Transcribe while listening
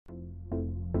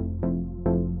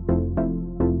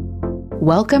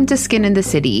Welcome to Skin in the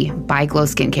City by Glow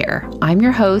Skincare. I'm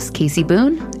your host, Casey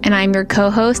Boone. And I'm your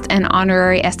co-host and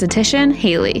honorary esthetician,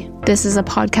 Haley. This is a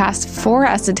podcast for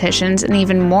estheticians and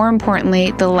even more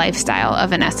importantly, the lifestyle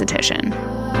of an esthetician.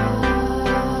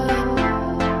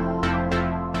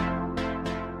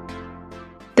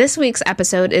 This week's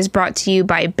episode is brought to you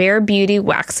by Bare Beauty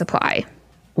Wax Supply.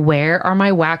 Where are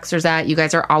my waxers at? You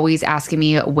guys are always asking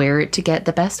me where to get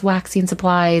the best waxing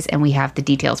supplies, and we have the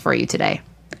details for you today.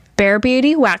 Bare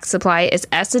Beauty Wax Supply is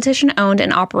esthetician owned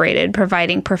and operated,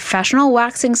 providing professional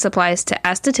waxing supplies to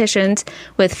estheticians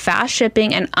with fast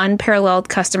shipping and unparalleled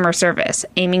customer service,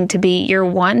 aiming to be your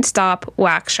one-stop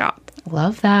wax shop.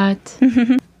 Love that.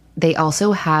 They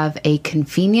also have a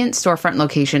convenient storefront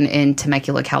location in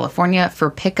Temecula, California for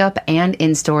pickup and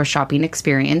in-store shopping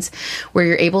experience where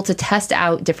you're able to test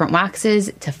out different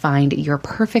waxes to find your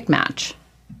perfect match.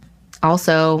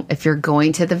 Also, if you're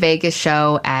going to the Vegas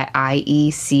show at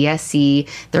IECSC,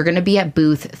 they're going to be at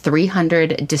booth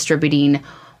 300 distributing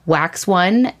Wax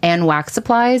One and wax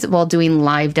supplies while doing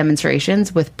live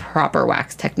demonstrations with proper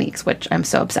wax techniques, which I'm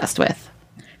so obsessed with.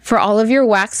 For all of your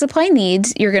wax supply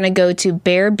needs, you're going to go to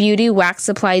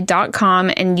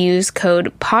barebeautywaxsupply.com and use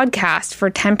code PODCAST for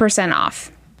 10%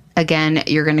 off. Again,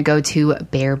 you're going to go to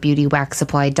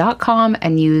barebeautywaxsupply.com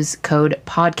and use code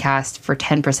PODCAST for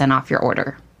 10% off your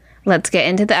order. Let's get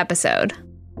into the episode.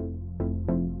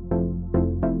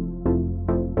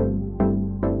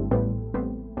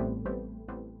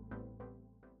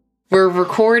 We're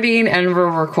recording and we're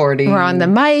recording. We're on the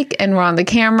mic and we're on the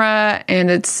camera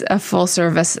and it's a full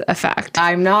service effect.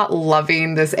 I'm not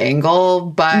loving this angle,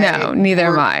 but no, neither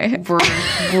am I.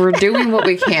 We're doing what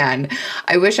we can.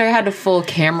 I wish I had a full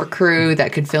camera crew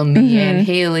that could film me and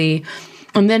Haley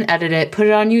and then edit it, put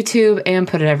it on YouTube, and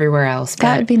put it everywhere else.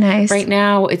 That would be nice. Right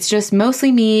now, it's just mostly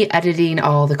me editing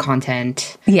all the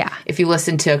content. Yeah. If you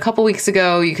listened to a couple weeks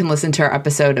ago, you can listen to our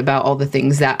episode about all the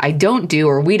things that I don't do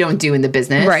or we don't do in the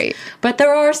business. Right. But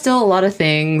there are still a lot of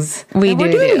things we're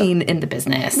doing in the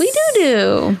business. We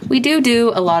do. We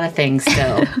do a lot of things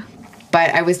still.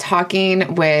 But I was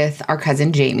talking with our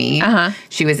cousin Jamie.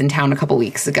 She was in town a couple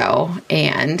weeks ago.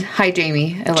 And hi,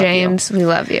 Jamie. I love James, you. we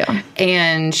love you.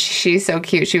 And she's so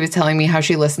cute. She was telling me how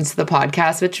she listens to the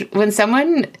podcast, which when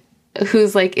someone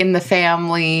who's like in the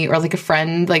family or like a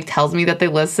friend like tells me that they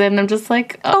listen, I'm just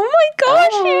like, oh my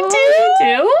gosh, you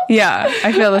do? Yeah,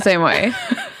 I feel the same way.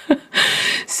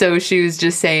 So she was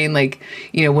just saying, like,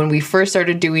 you know, when we first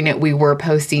started doing it, we were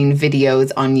posting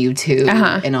videos on YouTube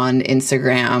and on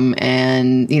Instagram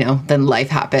and, you know, then life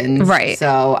happened. Right.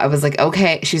 So I was like,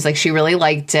 okay. She's like, she really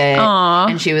liked it. Aww.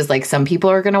 And she was like, some people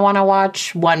are going to want to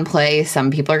watch one place.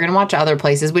 Some people are going to watch other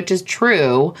places, which is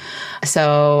true.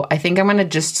 So I think I'm going to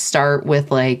just start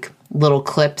with like little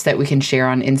clips that we can share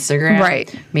on Instagram.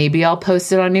 Right. Maybe I'll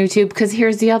post it on YouTube because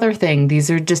here's the other thing. This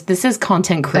is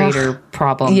content creator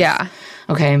problem. Yeah.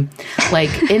 Okay. Like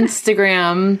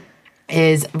Instagram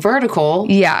is vertical.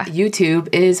 Yeah. YouTube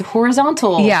is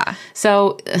horizontal. Yeah.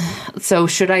 So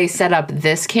should I set up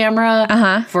this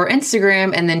camera for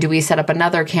Instagram and then do we set up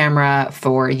another camera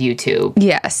for YouTube?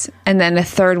 Yes. And then a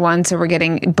third one so we're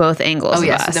getting both angles of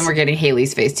us. So then we're getting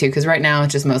Haley's face too because right now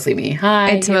it's just mostly me. Hi.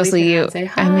 It's Haley's mostly you. Say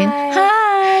hi. I mean,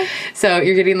 hi. So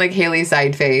you're getting like Haley's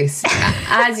side face.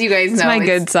 As you guys know. It's my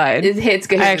good side. It's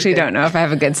good. I actually don't know if I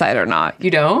have a good side or not.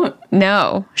 You don't?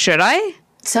 No. Should I?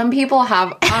 Some people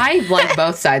have. I like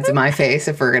both sides of my face,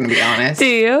 if we're going to be honest. Do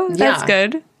you? That's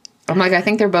good. I'm like, I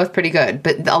think they're both pretty good,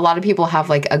 but a lot of people have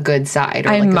like a good side or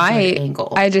like a good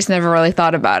angle. I just never really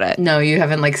thought about it. No, you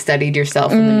haven't like studied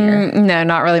yourself in the mirror. No,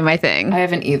 not really my thing. I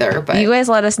haven't either, but you guys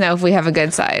let us know if we have a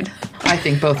good side. I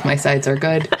think both my sides are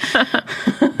good.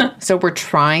 So we're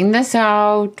trying this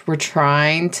out. We're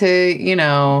trying to, you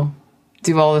know,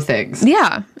 do all the things.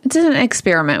 Yeah, it's an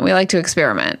experiment. We like to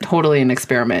experiment. Totally an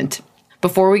experiment.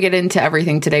 Before we get into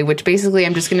everything today, which basically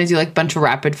I'm just going to do like a bunch of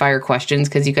rapid fire questions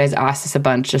because you guys asked us a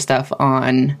bunch of stuff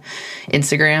on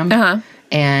Instagram.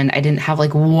 And I didn't have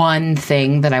like one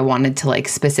thing that I wanted to like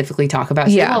specifically talk about.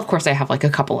 So, well, of course, I have like a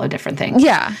couple of different things.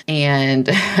 Yeah. And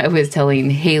I was telling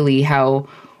Haley how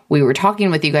we were talking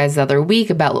with you guys the other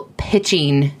week about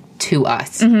pitching to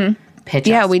us. Pitch us.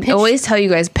 Yeah, we always tell you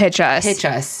guys pitch us. Pitch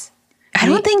us. I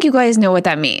don't think you guys know what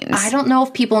that means. I don't know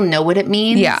if people know what it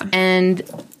means. Yeah. And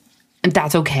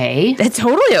that's okay. It's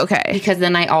totally okay. Because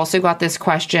then I also got this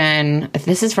question.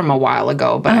 This is from a while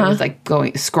ago, but I was like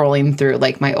scrolling through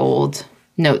like my old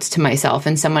notes to myself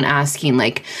and someone asking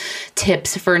like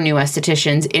tips for new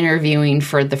estheticians interviewing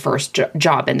for the first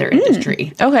job in their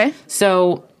industry. Okay.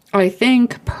 So I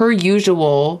think per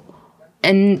usual,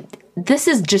 and this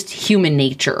is just human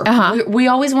nature. We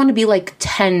always want to be like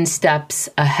 10 steps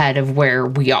ahead of where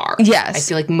we are. Yes. I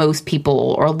feel like most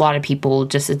people, or a lot of people,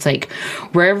 just, it's like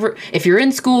wherever, if you're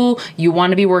in school, you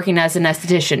want to be working as an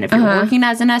esthetician. If you're working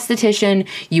as an esthetician,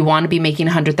 you want to be making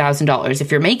 $100,000.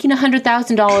 If you're making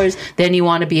 $100,000, then you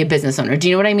want to be a business owner. Do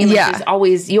you know what I mean? Like, Yeah.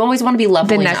 You always want to be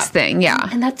leveling The next up. thing, yeah.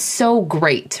 And that's so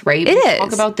great, right? It We is.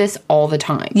 talk about this all the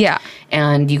time. Yeah.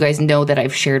 And you guys know that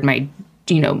I've shared my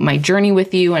journey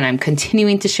with you, and I'm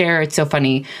continuing to share. It's so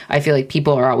funny. I feel like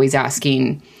people are always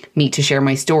asking me to share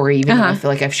my story, even though I feel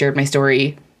like I've shared my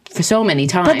story for so many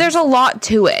times. But there's a lot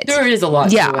to it. There is a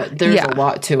lot to it. There's a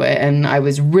lot to it. And I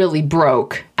was really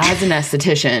broke as an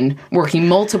esthetician, working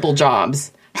multiple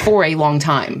jobs for a long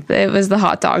time. It was the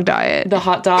hot dog diet. The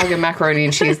hot dog and macaroni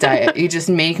and cheese diet. You just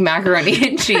make macaroni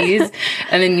and cheese,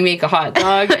 and then you make a hot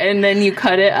dog, and then you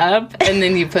cut it up, and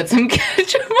then you put some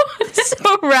ketchup on it.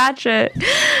 So ratchet.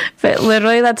 But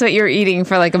literally, that's what you're eating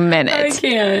for like a minute. I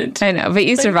can't. I know, but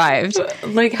you survived.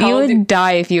 Like, how You would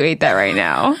die if you ate that right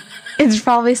now. It's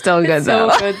probably still good, so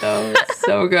though. good though. It's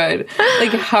so good.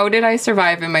 Like, how did I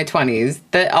survive in my 20s?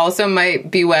 That also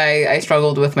might be why I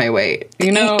struggled with my weight.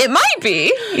 You know, It might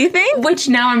be. You think? which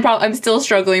now I'm still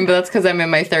struggling, but that's because I'm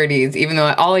in my 30s. Even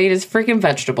though all I eat is freaking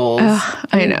vegetables.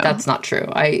 I know. That's not true.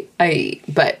 I eat,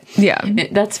 but Yeah.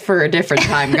 that's for a different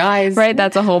time, guys. Right?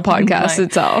 That's a whole podcast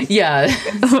itself. Yeah,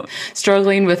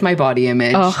 struggling with my body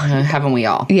image. Haven't we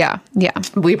all? Yeah. Yeah.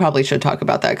 We probably should talk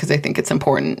about that because I think it's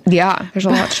important. Yeah. There's a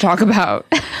lot to talk about.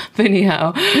 But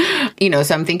anyhow,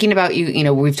 so I'm thinking about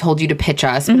you, we've told you to pitch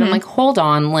us, but I'm like, hold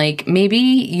on, like maybe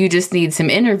you just need some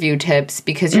interview tips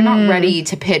because you're not ready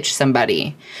to pitch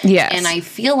somebody. Yes. And I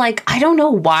feel like, I don't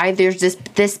know why there's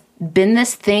this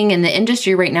thing in the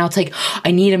industry right now. It's like,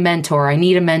 I need a mentor. I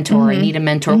need a mentor. I need a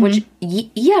mentor, which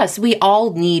yes, we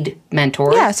all need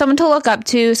mentors. Yeah. Someone to look up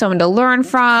to, someone to learn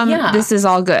from. Yeah. This is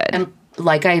all good. And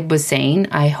like I was saying,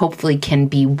 I hopefully can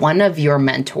be one of your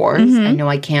mentors. I know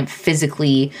I can't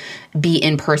physically be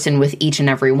in person with each and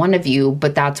every one of you,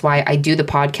 but that's why I do the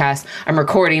podcast. I'm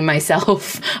recording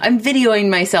myself. I'm videoing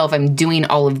myself. I'm doing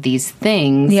all of these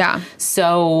things. Yeah.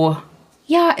 So,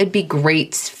 yeah, it'd be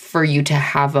great for you to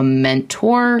have a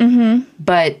mentor.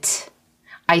 But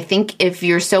I think if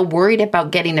you're so worried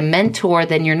about getting a mentor,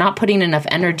 then you're not putting enough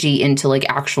energy into like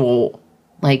actual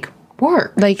like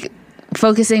work. Like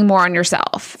focusing more on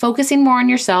yourself. Focusing more on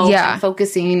yourself. Yeah. And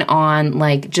focusing on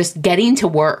like just getting to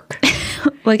work.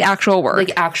 Like actual work.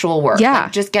 Like actual work. Yeah.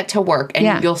 Like, just get to work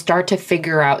and you'll start to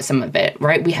figure out some of it,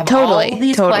 right? We have all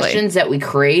these questions that we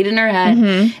create in our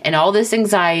head and all this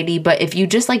anxiety. But if you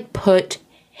just like put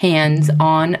hands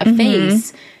on a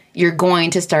face, you're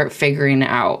going to start figuring it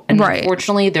out. And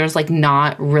unfortunately, there's like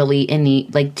not really any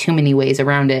like too many ways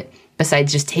around it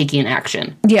besides just taking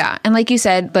action. Yeah. And like you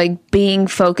said, like being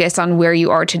focused on where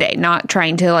you are today, not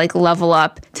trying to like level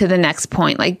up to the next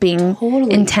point, like being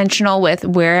intentional with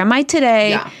where am I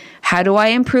today? Yeah. How do I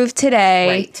improve today?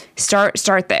 Right.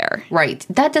 Start there. Right.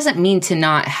 That doesn't mean to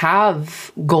not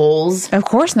have goals. Of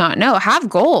course not. No, have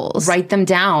goals. Write them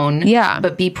down. Yeah.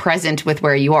 But be present with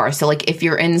where you are. So like if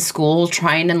you're in school,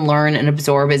 try and learn and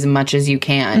absorb as much as you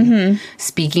can.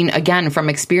 Speaking again from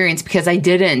experience because I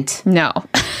didn't. No.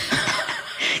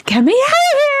 Get me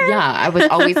out of here. Yeah. I was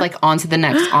always like on to the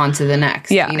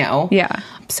next, Yeah. Yeah.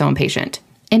 I'm so impatient.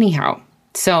 Anyhow,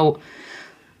 so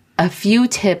a few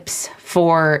tips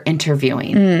for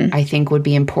interviewing, I think would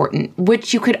be important,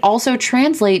 which you could also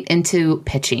translate into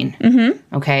pitching.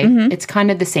 Okay. It's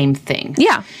kind of the same thing.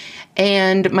 Yeah.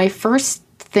 And my first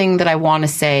thing that I want to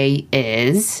say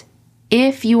is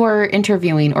if you are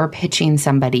interviewing or pitching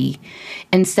somebody,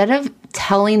 instead of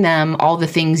telling them all the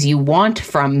things you want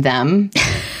from them,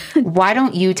 why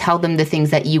don't you tell them the things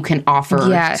that you can offer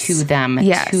to them,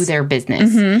 to their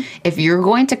business? If you're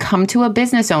going to come to a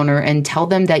business owner and tell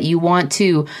them that you want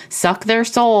to suck their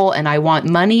soul and I want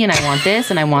money and I want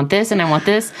this and I want this and I want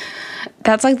this.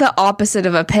 That's like the opposite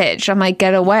of a pitch. I'm like,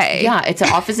 get away. Yeah, it's the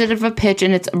opposite of a pitch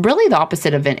and it's really the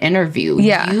opposite of an interview.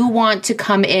 Yeah. You want to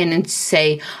come in and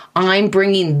say, I'm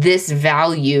bringing this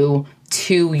value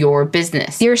to your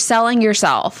business. You're selling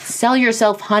yourself. Sell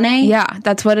yourself, honey. Yeah,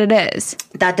 that's what it is.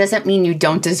 That doesn't mean you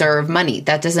don't deserve money.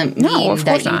 That doesn't mean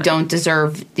that you don't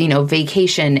deserve,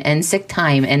 vacation and sick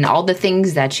time and all the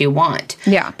things that you want.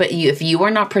 Yeah. But if you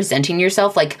are not presenting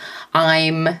yourself like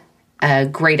I'm a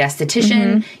great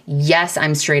esthetician. Yes,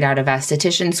 I'm straight out of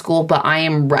esthetician school, but I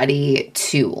am ready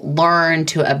to learn,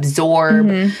 to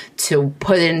absorb, to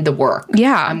put in the work.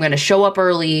 Yeah. I'm going to show up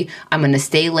early. I'm going to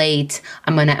stay late.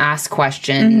 I'm going to ask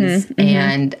questions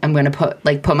and I'm going to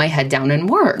put my head down and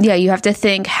work. Yeah, you have to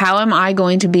think, how am I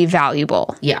going to be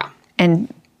valuable? Yeah.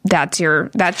 And that's your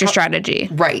strategy.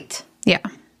 Right. Yeah.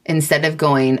 Instead of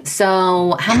going,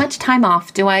 so how much time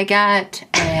off do I get?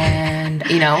 And,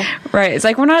 Right. It's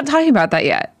like, we're not talking about that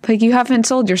yet. Like, you haven't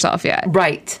sold yourself yet.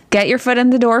 Right. Get your foot in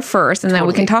the door first, and then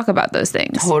we can talk about those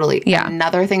things. Totally. Yeah.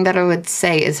 Another thing that I would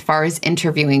say as far as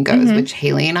interviewing goes, which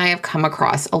Haley and I have come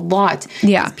across a lot,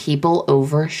 is people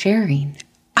oversharing.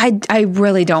 I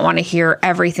really don't want to hear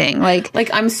everything.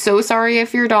 Like, I'm so sorry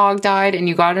if your dog died and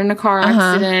you got in a car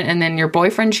accident and then your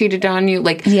boyfriend cheated on you.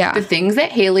 The things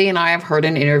that Haley and I have heard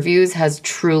in interviews has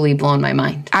truly blown my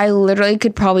mind. I literally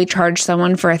could probably charge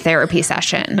someone for a therapy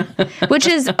session, which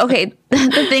is, okay,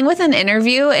 the thing with an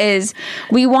interview is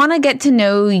we want to get to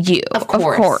know you, of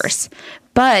course.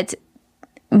 But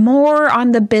more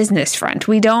on the business front.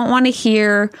 We don't want to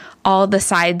hear all the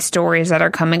side stories that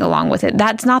are coming along with it.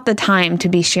 That's not the time to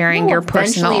be sharing your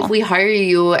personal. Eventually, if we hire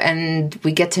you and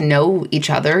we get to know each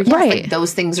other, yes,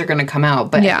 those things are going to come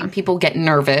out. But I think people get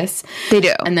nervous. They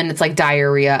do. And then it's like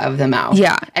diarrhea of the mouth.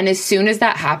 Yeah. And as soon as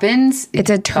that happens, it's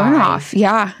a turn off.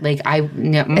 Yeah. My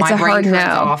brain turns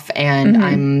off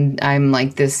and I'm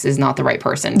like, this is not the right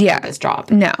person for this job.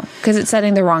 No, because it's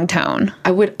setting the wrong tone.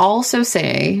 I would also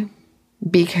say,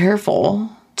 be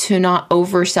careful to not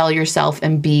oversell yourself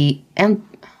and I was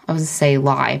going to say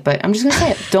lie, but I'm just going to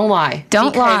say it. Don't lie.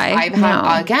 Don't lie.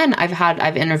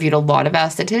 I've interviewed a lot of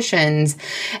estheticians,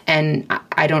 and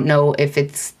I don't know if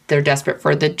they're desperate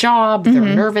for the job, they're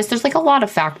nervous. There's a lot of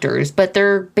factors, but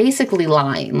they're basically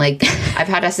lying. I've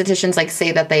had estheticians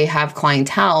say that they have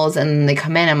clienteles, and they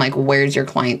come in, I'm like, where's your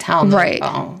clientele? And right.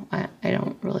 I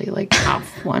don't really have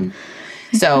one.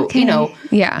 So,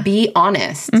 be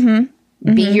honest.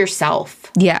 Be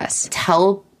yourself. Yes.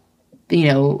 Tell,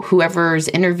 whoever's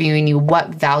interviewing you what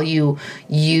value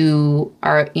you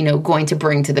are, going to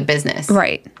bring to the business.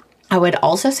 Right. I would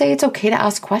also say it's okay to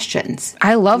ask questions.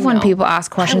 I love when people ask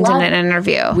questions in an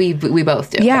interview. We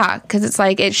both do. Yeah, because it's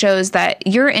it shows that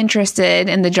you're interested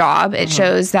in the job. It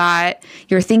shows that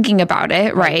you're thinking about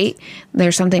it, right?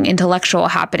 There's something intellectual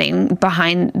happening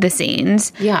behind the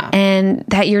scenes. Yeah. And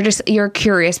that you're a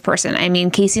curious person. I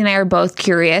mean, Casey and I are both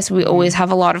curious. We always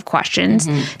have a lot of questions.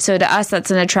 So to us,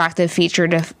 that's an attractive feature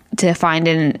to find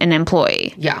in an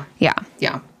employee. Yeah. Yeah.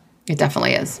 Yeah. It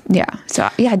definitely is. Yeah. So,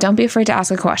 don't be afraid to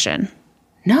ask a question.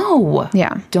 No.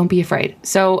 Yeah. Don't be afraid.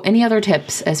 So, any other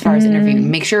tips as far as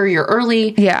interviewing? Make sure you're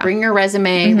early. Yeah. Bring your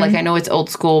resume. I know it's old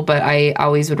school, but I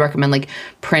always would recommend,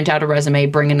 print out a resume,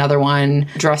 bring another one,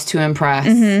 dress to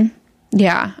impress.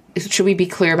 Yeah. Should we be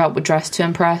clear about what dress to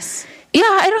impress? Yeah,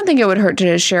 I don't think it would hurt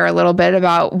to share a little bit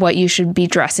about what you should be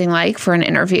dressing like for an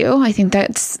interview. I think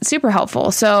that's super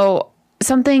helpful. So,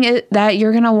 something that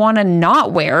you're going to want to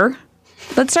not wear.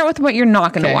 Let's start with what you're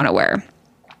not going to want to wear.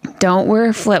 Don't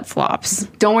wear flip-flops.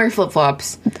 Don't wear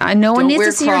flip-flops. No one needs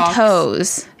to see your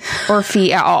toes or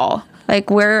feet at all.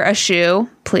 Wear a shoe,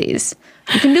 please.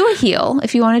 You can do a heel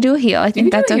if you want to do a heel. I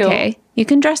think that's okay. You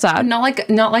can dress up. Not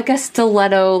like a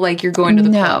stiletto you're going to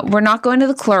the club. No, we're not going to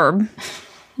the club.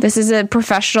 This is a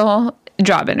professional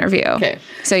job interview. Okay.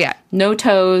 So, yeah. No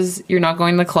toes. You're not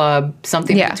going to the club.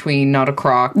 Something between, not a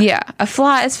croc. Yeah. A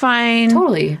flat is fine.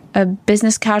 Totally. A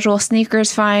business casual sneaker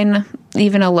is fine.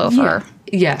 Even a loafer.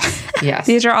 Yeah. Yes.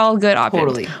 These are all good options.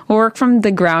 Totally. We'll work from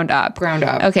the ground up.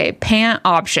 Okay. Pant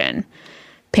option.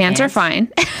 Pants are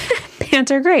fine. Pants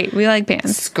are great. We like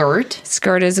pants.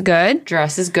 Skirt is good.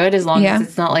 Dress is good as long as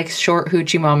it's not short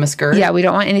hoochie mama skirt. Yeah, we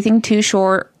don't want anything too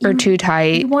short or too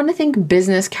tight. You want to think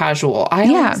business casual. I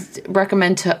always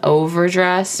recommend to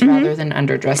overdress rather than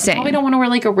underdress. Same. You probably don't want to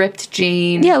wear a ripped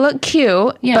jean. Yeah, look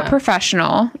cute, but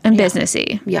professional and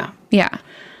businessy. Yeah. Yeah.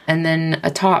 And then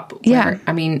a top.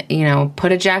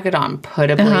 Put a jacket on,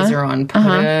 put a blazer on, put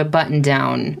a button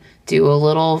down. Do a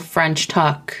little French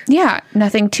tuck. Yeah.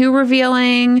 Nothing too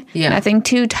revealing. Yeah. Nothing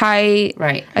too tight.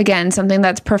 Right. Again, something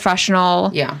that's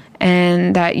professional. Yeah.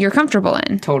 And that you're comfortable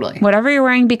in. Totally. Whatever you're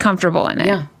wearing, be comfortable in it.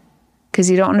 Yeah. Because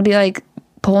you don't want to be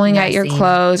pulling at your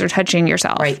clothes or touching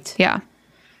yourself. Right. Yeah.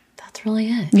 That's really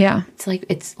it. Yeah. It's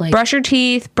like brush your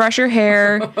teeth, brush your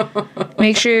hair.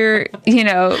 Make sure,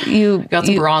 you got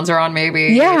some bronzer on maybe.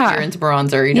 Yeah. If you're into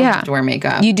bronzer, you don't have to wear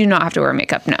makeup. You do not have to wear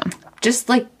makeup, no. Just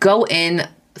go in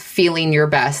feeling your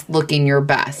best, looking your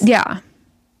best. Yeah.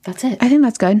 That's it. I think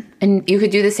that's good. And you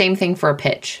could do the same thing for a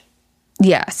pitch.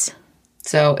 Yes.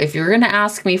 So if you're going to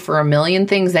ask me for a million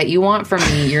things that you want from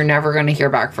me, you're never going to hear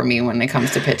back from me when it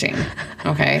comes to pitching.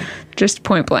 Okay? Just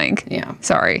point blank. Yeah.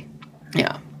 Sorry.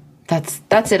 Yeah.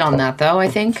 That's it on that, though, I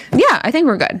think. Yeah, I think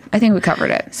we're good. I think we covered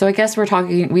it. So I guess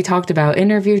we talked about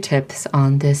interview tips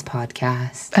on this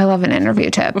podcast. I love an interview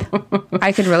tip.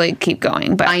 I could really keep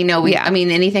going, but I know.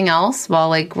 Anything else while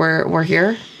we're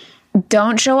here?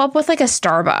 Don't show up with like a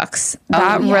Starbucks.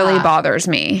 That really bothers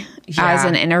me as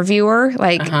an interviewer.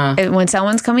 Like when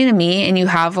someone's coming to me and you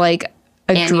have like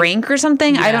a drink or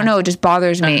something, I don't know. It just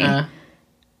bothers me.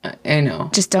 I know.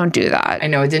 Just don't do that. I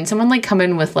know. Didn't someone like come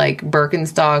in with like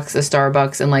Birkenstocks, a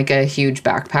Starbucks, and like a huge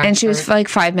backpack? And she was like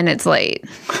 5 minutes late.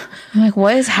 I'm like,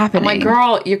 what is happening? I'm like,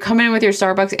 girl, you're coming in with your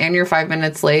Starbucks and you're 5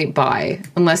 minutes late. Bye.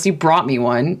 Unless you brought me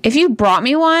one. If you brought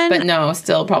me one. But no,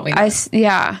 still probably not.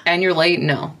 Yeah. And you're late?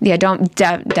 No. Yeah,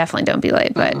 definitely don't be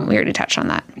late. But we already touched on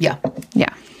that. Yeah.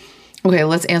 Yeah. Okay,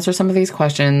 let's answer some of these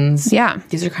questions. Yeah.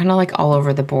 These are kind of like all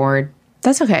over the board.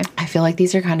 That's okay. I feel like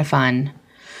these are kind of fun.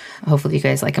 Hopefully you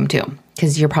guys like them too,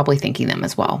 because you're probably thinking them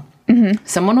as well. Mm-hmm.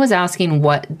 Someone was asking,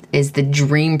 what is the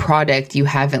dream product you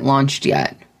haven't launched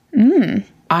yet?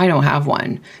 I don't have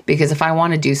one, because if I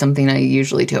want to do something, I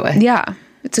usually do it. Yeah.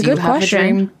 It's a good question. Do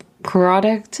you have a dream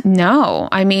product? No.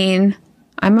 I mean,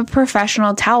 I'm a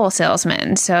professional towel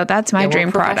salesman, so that's my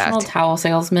dream professional product. Towel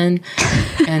salesman,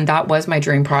 and that was my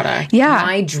dream product. Yeah.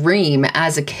 My dream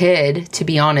as a kid, to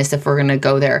be honest, if we're going to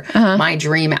go there, my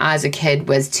dream as a kid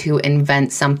was to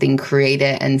invent something, create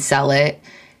it, and sell it,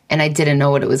 and I didn't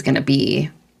know what it was going to be.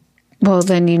 Well,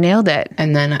 then you nailed it.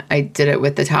 And then I did it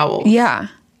with the towel. Yeah.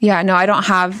 Yeah, no, I don't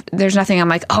have, there's nothing I'm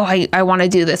like, oh, I want to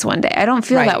do this one day. I don't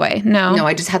feel that way. No. No,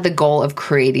 I just had the goal of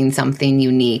creating something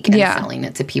unique and selling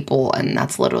it to people, and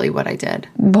that's literally what I did.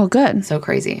 Well, good. So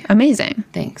crazy. Amazing.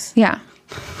 Thanks. Yeah.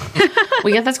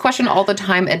 We get this question all the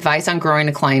time, advice on growing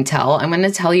a clientele. I'm going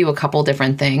to tell you a couple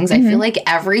different things. I feel like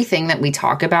everything that we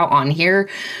talk about on here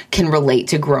can relate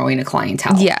to growing a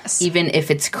clientele. Yes. Even if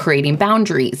it's creating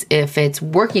boundaries, if it's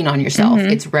working on yourself,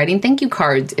 it's writing thank you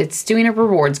cards, it's doing a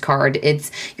rewards card, it's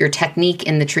your technique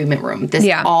in the treatment room. This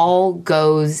all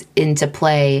goes into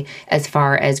play as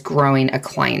far as growing a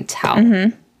clientele.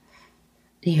 Do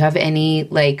you have any,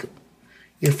 like,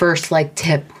 your first, like,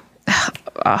 tip?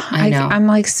 I know. I'm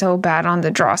like so bad on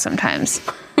the draw sometimes.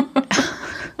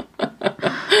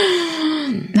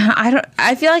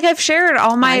 I feel like I've shared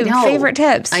all my favorite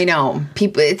tips. I know.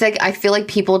 People, it's like, I feel like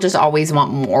people just always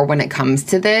want more when it comes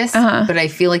to this. But I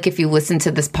feel like if you listen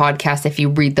to this podcast, if you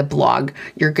read the blog,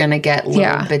 you're going to get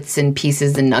little bits and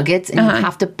pieces and nuggets. And you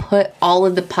have to put all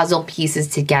of the puzzle pieces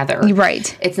together.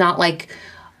 Right. It's not like,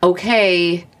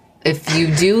 okay, if you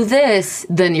do this,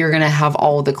 then you're going to have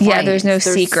all the clients. Yeah, there's no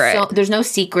secret. There's no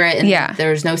secret. And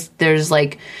there's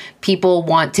like, people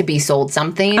want to be sold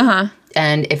something.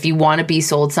 And if you want to be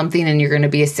sold something and you're going to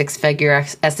be a 6-figure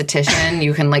esthetician,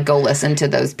 you can like go listen to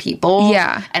those people.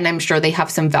 Yeah. And I'm sure they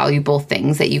have some valuable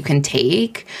things that you can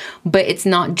take, but it's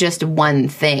not just one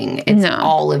thing. It's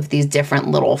all of these different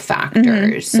little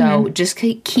factors. So just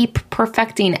keep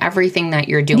perfecting everything that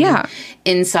you're doing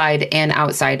inside and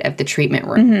outside of the treatment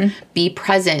room. Be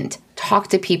present, talk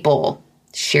to people,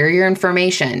 share your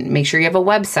information, make sure you have a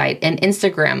website, an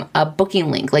Instagram, a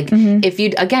booking link. Like if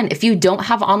you don't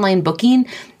have online booking,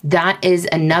 that is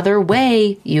another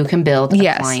way you can build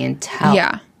a clientele.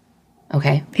 Yeah.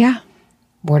 Okay. Yeah.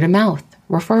 Word of mouth,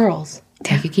 referrals.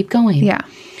 You could keep going. Yeah.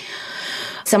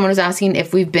 Someone was asking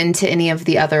if we've been to any of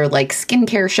the other like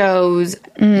skincare shows.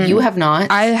 You have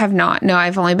not. I have not. No,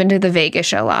 I've only been to the Vegas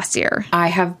show last year. I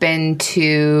have been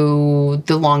to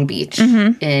the Long Beach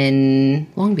in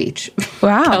Long Beach,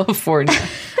 California.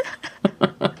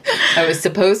 I was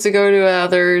supposed to go to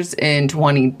others in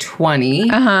 2020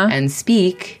 and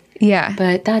speak. Yeah.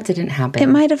 But that didn't happen. It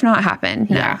might have not happened.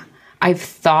 No. Yeah. We've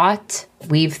thought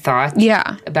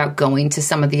about going to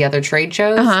some of the other trade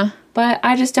shows. But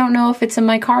I just don't know if it's in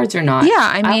my cards or not. Yeah,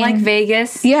 I mean, I like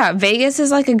Vegas. Yeah, Vegas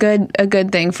is like a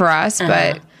good thing for us,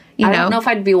 but you know, I don't know if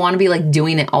I'd want to be like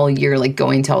doing it all year, like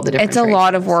going to all the different. It's a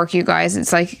lot of work, you guys.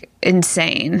 It's like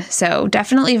insane. So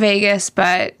definitely Vegas,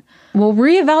 but we'll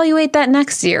reevaluate that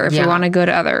next year if we want to go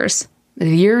to others. The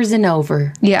year isn't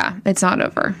over. Yeah, it's not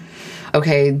over.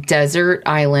 Okay, desert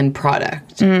island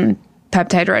product.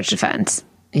 Peptide Rich Defense.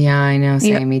 Yeah, I know.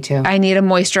 Same, me too. I need a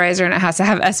moisturizer and it has to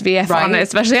have SPF on it,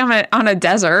 especially on a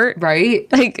desert. Right?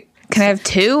 Like, can I have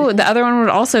 2? The other one would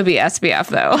also be SPF,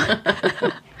 though.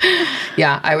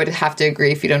 Yeah, I would have to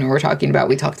agree. If you don't know what we're talking about,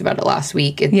 we talked about it last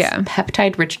week. It's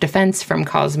Peptide Rich Defense from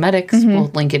Cosmetics. We'll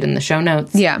link it in the show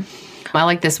notes. Yeah. I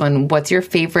like this one. What's your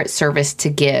favorite service to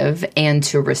give and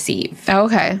to receive?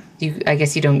 Okay. I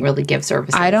guess you don't really give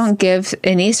services. I don't give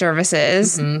any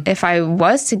services. If I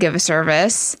was to give a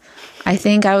service, I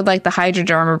think I would like the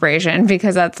hydrodermabrasion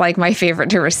because that's like my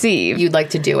favorite to receive. You'd like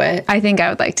to do it? I think I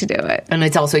would like to do it. And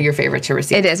it's also your favorite to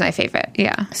receive? It is my favorite,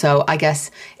 yeah. So I guess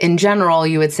in general,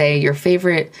 you would say your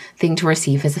favorite thing to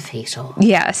receive is a facial.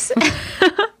 Yes.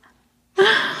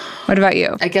 What about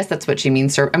you? I guess that's what she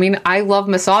means. I mean, I love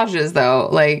massages though.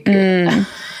 Like,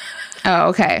 Oh,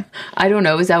 okay. I don't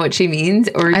know. Is that what she means?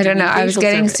 Or I don't know. I was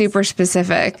getting super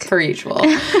specific. Per usual.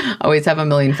 Always have a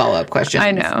million follow-up questions.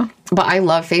 I know. But I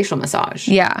love facial massage.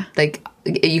 Yeah. Like,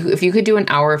 if you could do an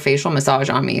hour facial massage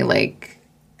on me, like,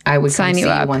 I would sign you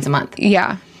up once a month.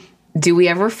 Yeah. Do we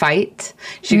ever fight?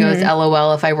 She goes,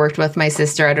 LOL, if I worked with my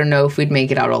sister, I don't know if we'd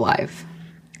make it out alive.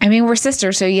 I mean, we're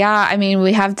sisters, so yeah. I mean,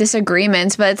 we have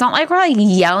disagreements, but it's not like we're like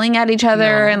yelling at each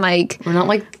other and like we're not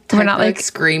like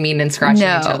screaming and scratching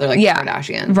each other like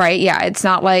Kardashians, right? Yeah, it's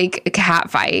not like a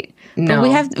cat fight. No,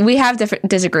 but we have different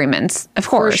disagreements, of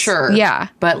course, for sure. Yeah,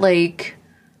 but like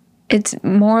it's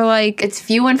more like it's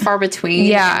few and far between.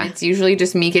 Yeah, and it's usually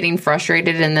just me getting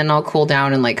frustrated, and then I'll cool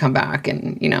down and like come back,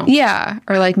 and yeah,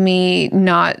 or like me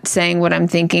not saying what I'm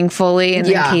thinking fully, and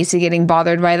then Casey getting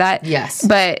bothered by that. Yes,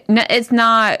 but it's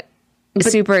not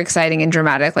super exciting and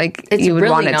dramatic like you would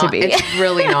want it to be. It's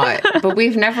really not. But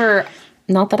we've never,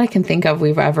 not that I can think of,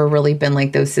 we've ever really been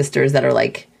like those sisters that are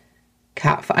like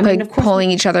cat. I mean, like of course,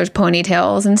 pulling each other's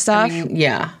ponytails and stuff. I mean,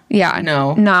 yeah.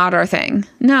 No, not our thing.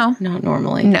 No, not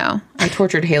normally. No, I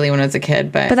tortured Haley when I was a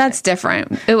kid, but that's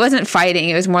different. It wasn't fighting.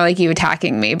 It was more like you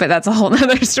attacking me. But that's a whole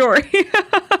nother story.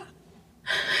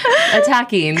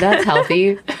 Attacking, that's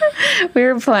healthy. We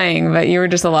were playing, but you were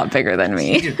just a lot bigger than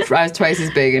me. I was twice as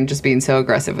big and just being so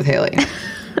aggressive with Haley.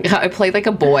 I played like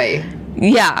a boy.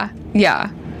 Yeah.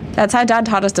 That's how Dad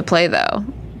taught us to play, though.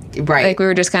 Right. Like, we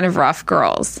were just kind of rough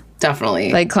girls.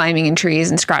 Definitely. Like, climbing in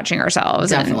trees and scratching ourselves.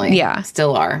 Definitely. And, yeah.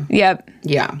 Still are. Yep.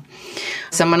 Yeah.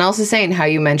 Someone else is saying how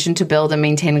you mentioned to build and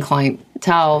maintain a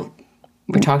clientele.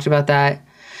 We talked about that.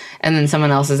 And then someone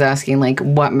else is asking, like,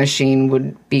 what machine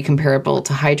would be comparable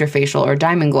to HydraFacial or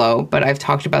Diamond Glow? But I've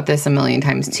talked about this a million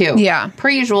times, too. Yeah. Per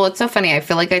usual, it's so funny. I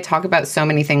feel like I talk about so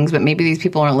many things, but maybe these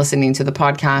people aren't listening to the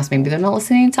podcast. Maybe they're not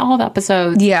listening to all the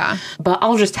episodes. Yeah. But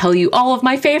I'll just tell you all of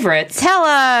my favorites. Tell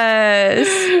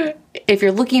us! If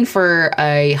you're looking for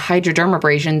a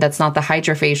hydradermabrasion that's not the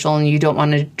HydraFacial and you don't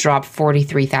want to drop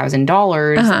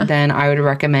 $43,000, then I would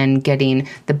recommend getting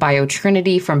the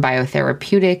BioTrinity from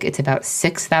Biotherapeutic. It's about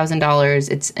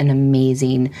 $6,000. It's an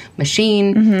amazing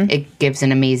machine. It gives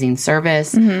an amazing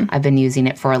service. I've been using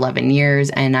it for 11 years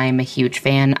and I'm a huge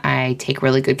fan. I take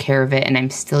really good care of it and I'm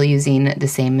still using the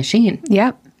same machine.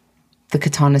 Yep. The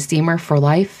Katana Steamer for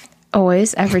life.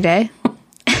 Always, every day.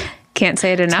 Can't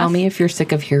say it enough. Tell me if you're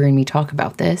sick of hearing me talk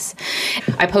about this.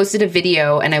 I posted a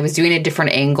video and I was doing a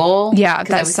different angle. Yeah,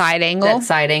 that side angle. That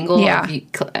side angle of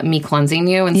me cleansing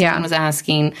you. And someone was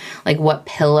asking, like, what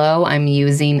pillow I'm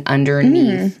using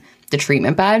underneath the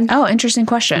treatment bed. Oh, interesting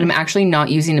question. I'm actually not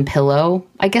using a pillow.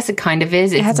 I guess it kind of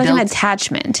is. It has like an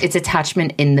attachment. It's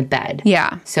attachment in the bed.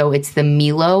 Yeah. So it's the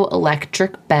Milo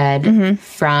electric bed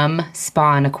from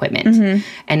Spawn Equipment.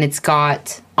 And it's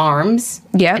got arms.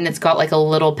 Yeah. And it's got like a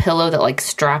little pillow that like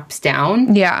straps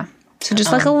down. Yeah. So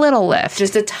just like a little lift.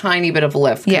 Just a tiny bit of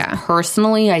lift. Yeah.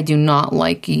 Personally, I do not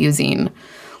like using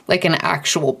like an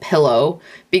actual pillow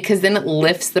because then it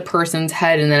lifts the person's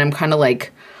head and then I'm kind of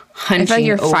like hunching. I feel like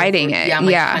you're fighting it. Yeah, I'm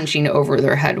like hunching over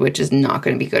their head, which is not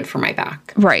going to be good for my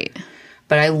back. Right.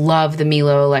 But I love the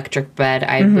Milo electric bed.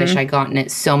 I wish I'd gotten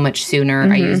it so much sooner.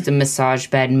 I used a massage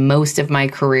bed most of my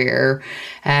career.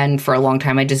 And for a long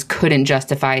time, I just couldn't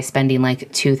justify spending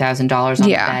like $2,000 on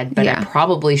the bed. But I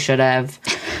probably should have.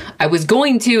 I was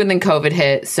going to, and then COVID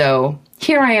hit. So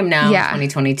here I am now,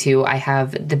 2022. I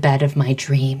have the bed of my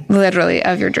dreams. Literally,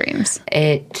 of your dreams.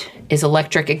 It is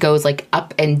electric. It goes like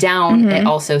up and down. It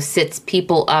also sits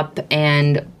people up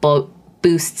and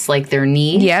boosts like their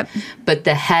knee. Yep. But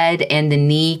the head and the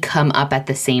knee come up at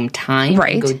the same time.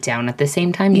 Right. And go down at the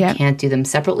same time. You can't do them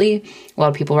separately. A lot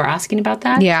of people were asking about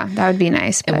that. Yeah, that would be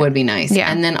nice. It would be nice.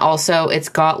 Yeah. And then also it's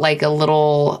got like a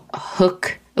little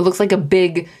hook. It looks like a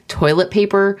big toilet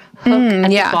paper hook at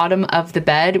the bottom of the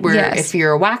bed where if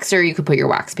you're a waxer, you could put your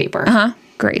wax paper.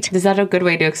 Great. Is that a good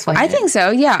way to explain it? I think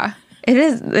so, yeah. It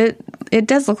is. It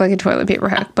does look like a toilet paper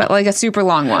hook, but like a super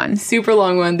long one. Super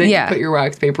long one that you put your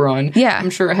wax paper on. Yeah.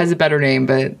 I'm sure it has a better name,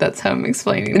 but that's how I'm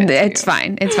explaining it. It's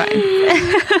fine. It's fine.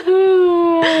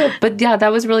 But yeah,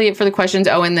 that was really it for the questions.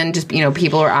 Oh, and then just,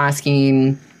 people are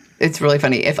asking... It's really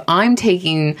funny. If I'm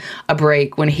taking a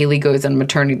break when Haley goes on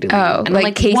maternity leave. Oh, and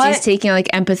like Casey's what? taking like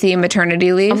empathy and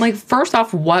maternity leave? I'm like, first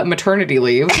off, what maternity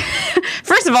leave?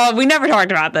 First of all, we never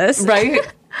talked about this. Right?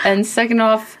 And second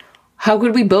off, how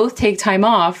could we both take time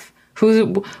off? What's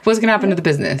going to happen to the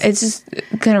business? It's just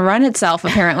going to run itself,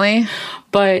 apparently.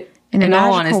 But in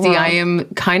all honesty, I am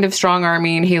kind of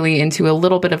strong-arming Haley into a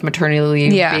little bit of maternity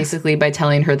leave, basically by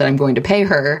telling her that I'm going to pay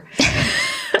her.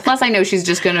 Plus, I know she's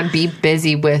just going to be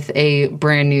busy with a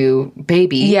brand new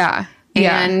baby. Yeah.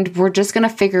 And we're just going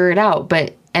to figure it out.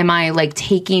 But Am I like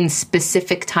taking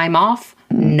specific time off?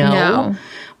 No.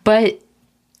 But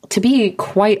to be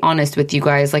quite honest with you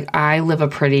guys, like I live a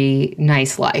pretty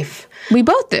nice life. We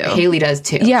both do. Haley does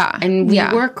too. Yeah. And we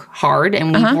work hard,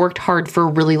 and we've worked hard for a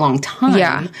really long time.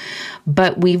 Yeah.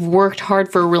 But we've worked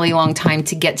hard for a really long time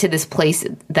to get to this place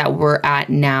that we're at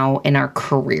now in our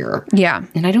career. Yeah.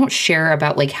 And I don't share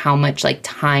about like how much like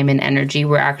time and energy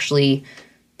we're actually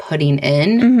putting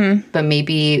in, but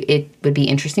maybe it would be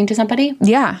interesting to somebody.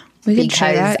 Yeah. We could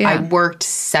share Because that. Yeah. I worked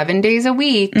 7 days a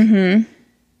week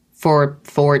for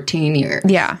 14 years.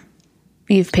 Yeah.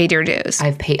 You've paid your dues.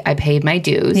 I paid my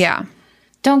dues. Yeah.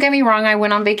 Don't get me wrong, I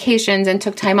went on vacations and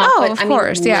took time off. Oh, but of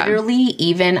course, yeah. Literally,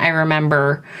 even I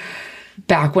remember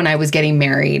back when I was getting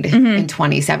married in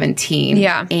 2017.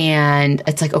 Yeah. And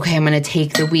it's like, okay, I'm going to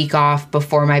take the week off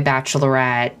before my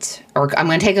bachelorette, or I'm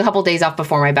going to take a couple days off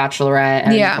before my bachelorette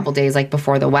and a couple days like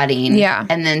before the wedding. Yeah.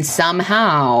 And then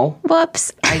somehow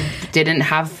Whoops. I didn't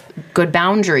have good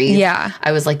boundaries. Yeah.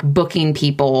 I was like booking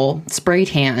people spray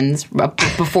tans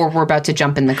before we're about to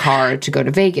jump in the car to go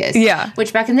to Vegas. Yeah.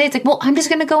 Which back in the day, it's like, well, I'm just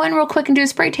going to go in real quick and do a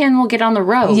spray tan and we'll get on the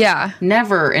road. Yeah.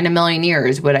 Never in a million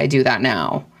years would I do that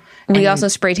now. We also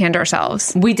spray tanned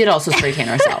ourselves. We did also spray tan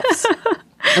ourselves.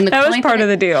 And That was part of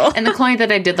the deal. And the client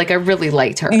that I did, like, I really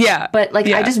liked her. Yeah. But, like,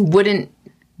 I just wouldn't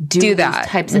do that. those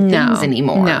types of things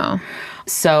anymore. No.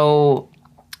 So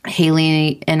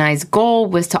Haley and I's goal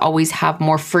was to always have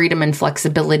more freedom and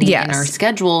flexibility in our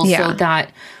schedule so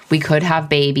that we could have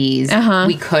babies,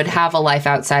 we could have a life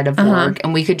outside of work,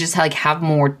 and we could just like have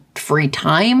more free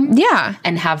time. Yeah.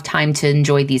 And have time to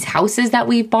enjoy these houses that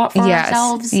we've bought for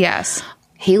ourselves. Yes.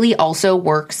 Haley also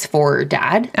works for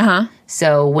Dad.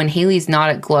 So when Haley's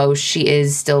not at Glow, she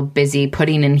is still busy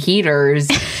putting in heaters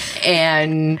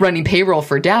and running payroll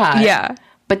for Dad. Yeah.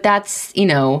 But that's, you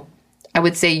know, I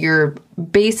would say you're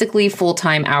basically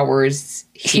full-time hours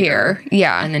here.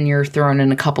 Yeah. And then you're throwing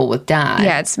in a couple with Dad.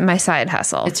 Yeah, it's my side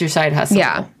hustle. It's your side hustle.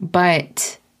 Yeah.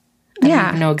 But I don't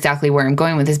even know exactly where I'm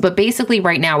going with this. But basically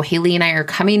right now, Haley and I are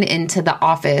coming into the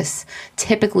office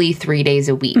typically 3 days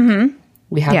a week.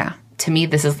 We have, to me,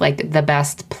 this is like the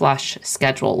best plush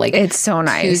schedule. Like It's so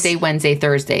nice. Tuesday, Wednesday,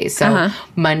 Thursday. So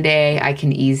Monday I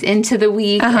can ease into the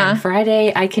week and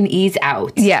Friday I can ease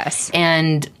out. Yes.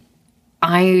 And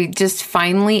I just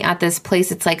finally at this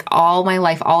place, it's like all my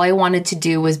life, all I wanted to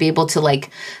do was be able to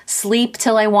like sleep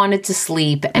till I wanted to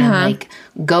sleep and like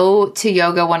go to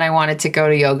yoga when I wanted to go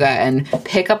to yoga and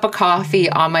pick up a coffee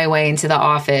on my way into the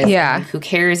office. Yeah. And who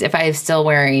cares if I'm still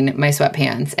wearing my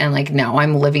sweatpants? And like now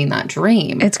I'm living that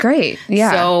dream. It's great.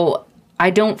 Yeah. So I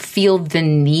don't feel the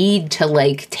need to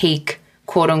like take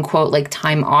quote unquote like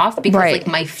time off because like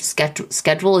my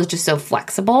schedule is just so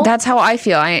flexible. That's how I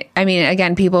feel. I mean,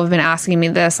 again, people have been asking me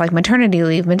this, like maternity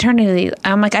leave.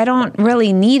 I'm like, I don't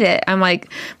really need it. I'm like,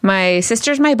 my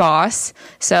sister's my boss,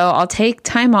 so I'll take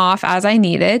time off as I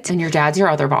need it. And your dad's your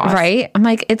other boss. Right? I'm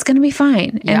like, it's going to be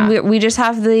fine. Yeah. And we just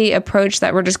have the approach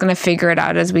that we're just going to figure it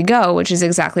out as we go, which is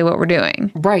exactly what we're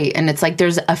doing. Right. And it's like,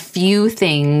 there's a few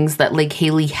things that like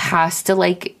Haley has to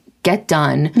like get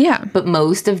done. Yeah. But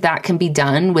most of that can be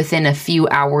done within a few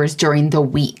hours during the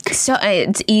week. So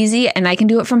it's easy and I can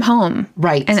do it from home.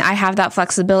 Right. And I have that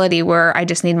flexibility where I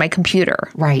just need my computer.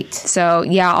 Right. So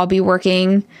yeah, I'll be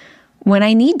working when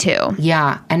I need to.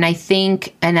 Yeah. And I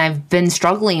think, and I've been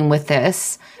struggling with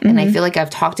this, and I feel like I've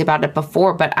talked about it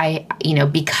before, but I, you know,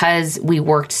 because we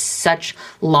worked such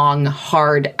long,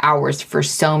 hard hours for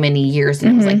so many years,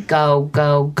 and it was like, go,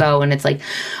 go, go. And it's like,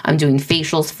 I'm doing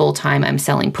facials full time. I'm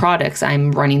selling products.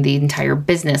 I'm running the entire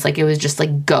business. Like, it was just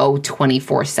like go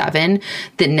 24/7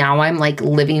 that now I'm like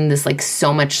living this like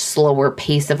so much slower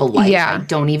pace of a life. Yeah. I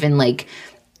don't even like,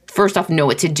 first off, know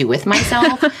what to do with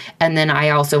myself. And then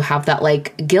I also have that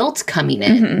like guilt coming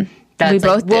in. That's We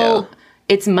like, both do.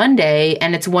 It's Monday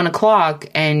and it's 1 o'clock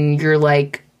and you're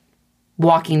like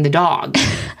walking the dog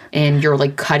and you're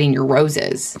like cutting your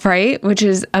roses. Right? Which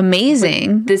is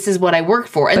amazing. This is what I work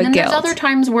for. And But then there's guilt. other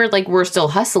times where like we're still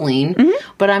hustling,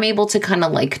 but I'm able to kind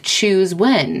of like choose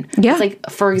when. Yeah. It's like,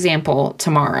 for example,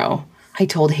 tomorrow. I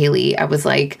told Haley, I was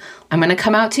like, I'm going to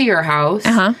come out to your house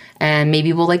and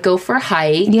maybe we'll like go for a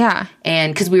hike. Yeah.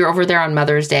 And because we were over there on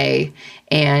Mother's Day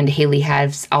and Haley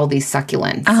has all these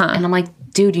succulents. And I'm like,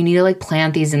 dude, you need to like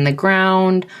plant these in the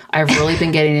ground. I've really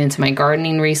been getting into my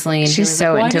gardening recently. And She's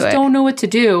so like, into I just it. don't know what to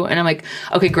do. And I'm like,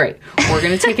 okay, great. We're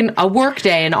going to take a work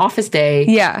day, an office day.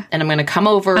 Yeah. And I'm going to come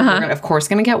over. We're gonna, of course,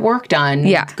 going to get work done.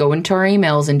 Yeah. Go into our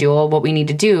emails and do all what we need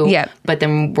to do. Yeah. But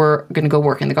then we're going to go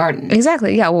work in the garden.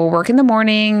 Exactly. Yeah. We'll work in the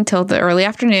morning till the early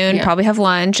afternoon, Yeah. probably have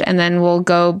lunch, and then we'll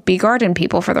go be garden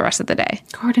people for the rest of the day.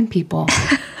 Garden people.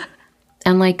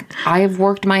 And like, I have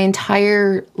worked my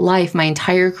entire life, my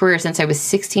entire career since I was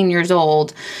 16 years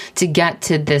old to get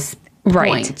to this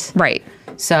point. Right.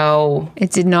 So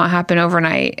it did not happen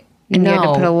overnight. And you had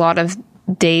to put a lot of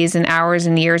days and hours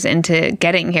and years into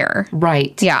getting here.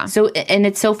 Right. Yeah. So, and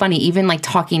it's so funny, even like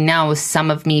talking now, some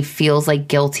of me feels like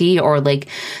guilty, or like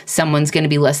someone's going to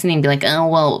be listening and be like, oh,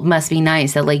 well, it must be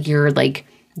nice that like you're like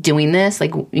doing this.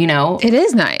 Like, you know, it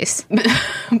is nice.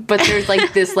 But there's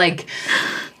like this like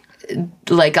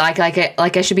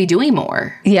I should be doing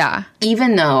more. Yeah.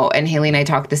 Even though, and Haley and I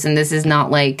talked this, and this is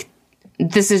not like,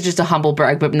 this is just a humble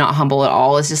brag, but not humble at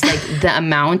all. It's just like the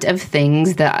amount of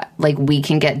things that like we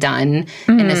can get done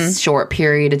in a short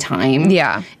period of time.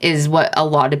 Yeah. Is what a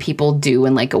lot of people do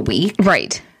in like a week.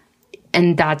 Right.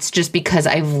 And that's just because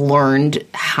I've learned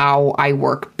how I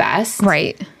work best.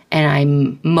 Right. And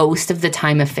I'm most of the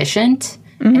time efficient.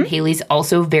 And Haley's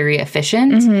also very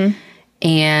efficient.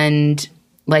 And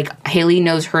like, Haley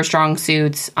knows her strong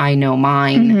suits. I know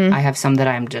mine. I have some that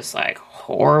I'm just like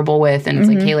horrible with. And it's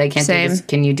like, Haley, I can't do this.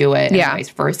 Can you do it? Yeah. And vice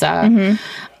versa.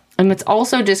 And it's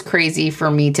also just crazy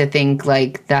for me to think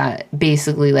like that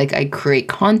basically like I create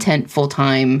content full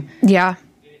time. Yeah.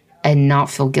 And not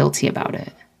feel guilty about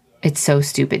it. It's so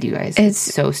stupid, you guys. It's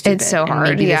so stupid. It's so hard.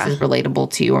 And maybe this is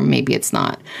relatable to you, or maybe it's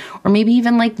not. Or maybe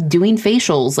even like doing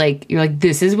facials. Like, you're like,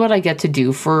 this is what I get to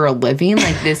do for a living.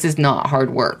 Like, this is not hard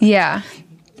work. Yeah.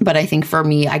 But I think for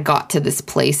me, I got to this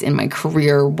place in my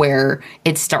career where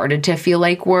it started to feel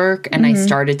like work, and I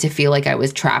started to feel like I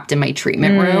was trapped in my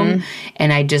treatment room,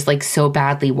 and I just like so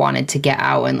badly wanted to get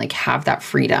out and like have that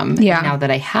freedom. Yeah. And now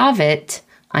that I have it,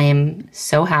 I am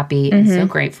so happy and so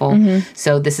grateful.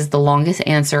 So this is the longest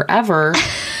answer ever,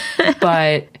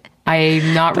 but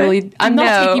I'm not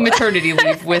taking maternity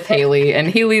leave with Haley, and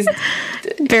Haley's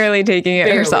barely taking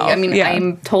it herself. I mean,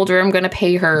 I told her I'm going to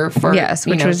pay her for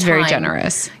which was very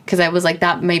generous. Because I was like,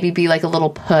 that maybe be like a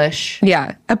little push.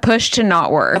 Yeah, a push to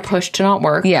not work.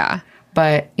 Yeah.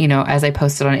 But, you know, as I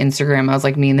posted on Instagram, I was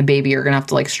like, me and the baby are going to have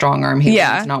to like strong arm Haley.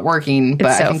 It's not working. But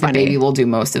I think the baby will do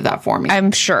most of that for me.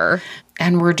 I'm sure.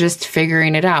 And we're just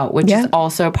figuring it out, which is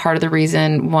also part of the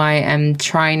reason why I'm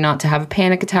trying not to have a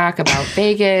panic attack about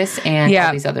Vegas and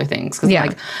all these other things. Because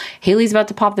like, Haley's about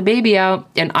to pop the baby out,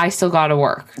 and I still got to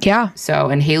work. Yeah. So,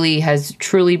 and Haley has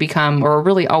truly become, or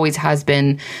really always has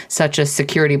been, such a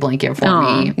security blanket for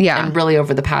me. Yeah. And really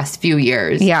over the past few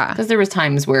years. Yeah. Because there was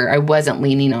times where I wasn't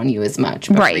leaning on you as much.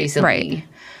 But recently, right.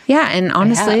 Yeah, and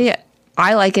honestly,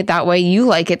 I like it that way. You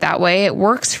like it that way. It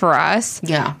works for us.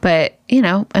 Yeah. But, you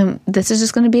know, this is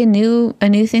just going to be a new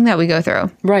thing that we go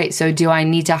through. Right. So do I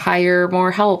need to hire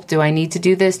more help? Do I need to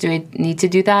do this? Do I need to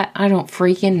do that? I don't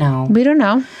freaking know. We don't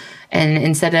know. And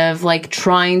instead of like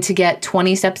trying to get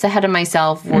 20 steps ahead of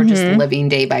myself, we're just living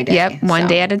day by day. Yep. One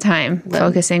day at a time,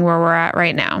 focusing where we're at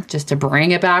right now. Just to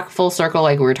bring it back full circle,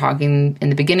 like we were talking in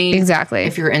the beginning. Exactly.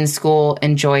 If you're in school,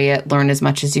 enjoy it. Learn as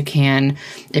much as you can.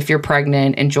 If you're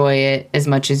pregnant, enjoy it as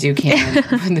much as you can.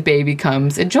 When the baby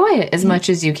comes, enjoy it as much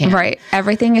as you can. Right.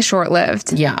 Everything is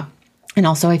short-lived. Yeah. And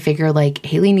also, I figure, like,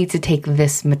 Haley needs to take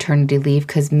this maternity leave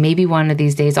because maybe one of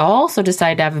these days I'll also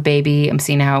decide to have a baby. I'm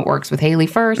seeing how it works with Haley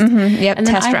first. Yep, and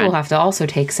then I will have to also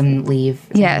take some leave.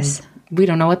 Yes. We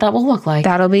don't know what that will look like.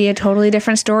 That'll be a totally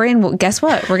different story. And guess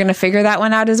what? We're going to figure that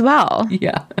one out as well.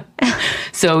 Yeah.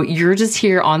 So you're just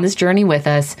here on this journey with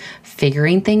us,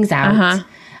 figuring things out.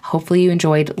 Hopefully you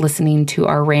enjoyed listening to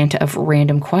our rant of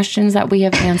random questions that we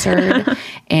have answered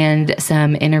and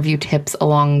some interview tips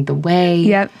along the way.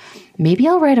 Yep. Maybe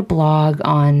I'll write a blog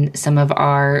on some of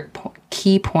our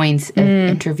key points of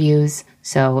interviews.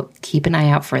 So keep an eye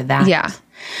out for that. Yeah.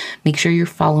 Make sure you're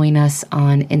following us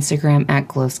on Instagram at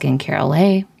Glow Skincare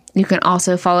LA. You can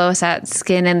also follow us at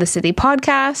Skin in the City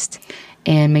Podcast.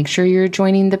 And make sure you're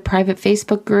joining the private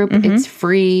Facebook group. It's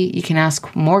free. You can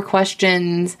ask more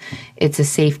questions. It's a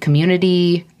safe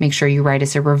community. Make sure you write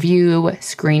us a review,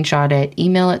 screenshot it,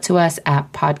 email it to us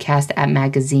at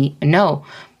podcast@magazine. No.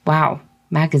 Wow.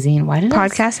 Magazine. Why did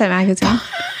Podcast@magazine.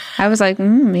 I was like,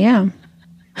 yeah.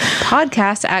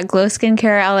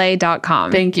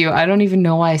 Podcast@glowskincarela.com. Thank you. I don't even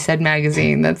know why I said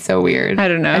magazine. That's so weird. I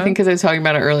don't know. I think because I was talking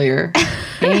about it earlier.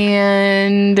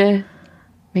 And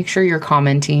make sure you're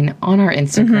commenting on our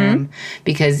Instagram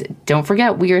because don't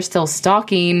forget, we are still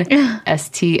stocking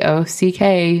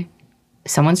STOCK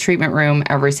someone's treatment room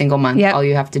every single month. Yep. All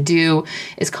you have to do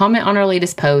is comment on our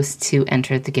latest post to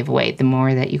enter the giveaway. The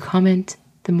more that you comment,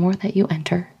 the more that you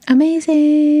enter.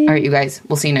 Amazing. All right, you guys,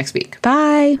 we'll see you next week.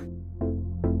 Bye.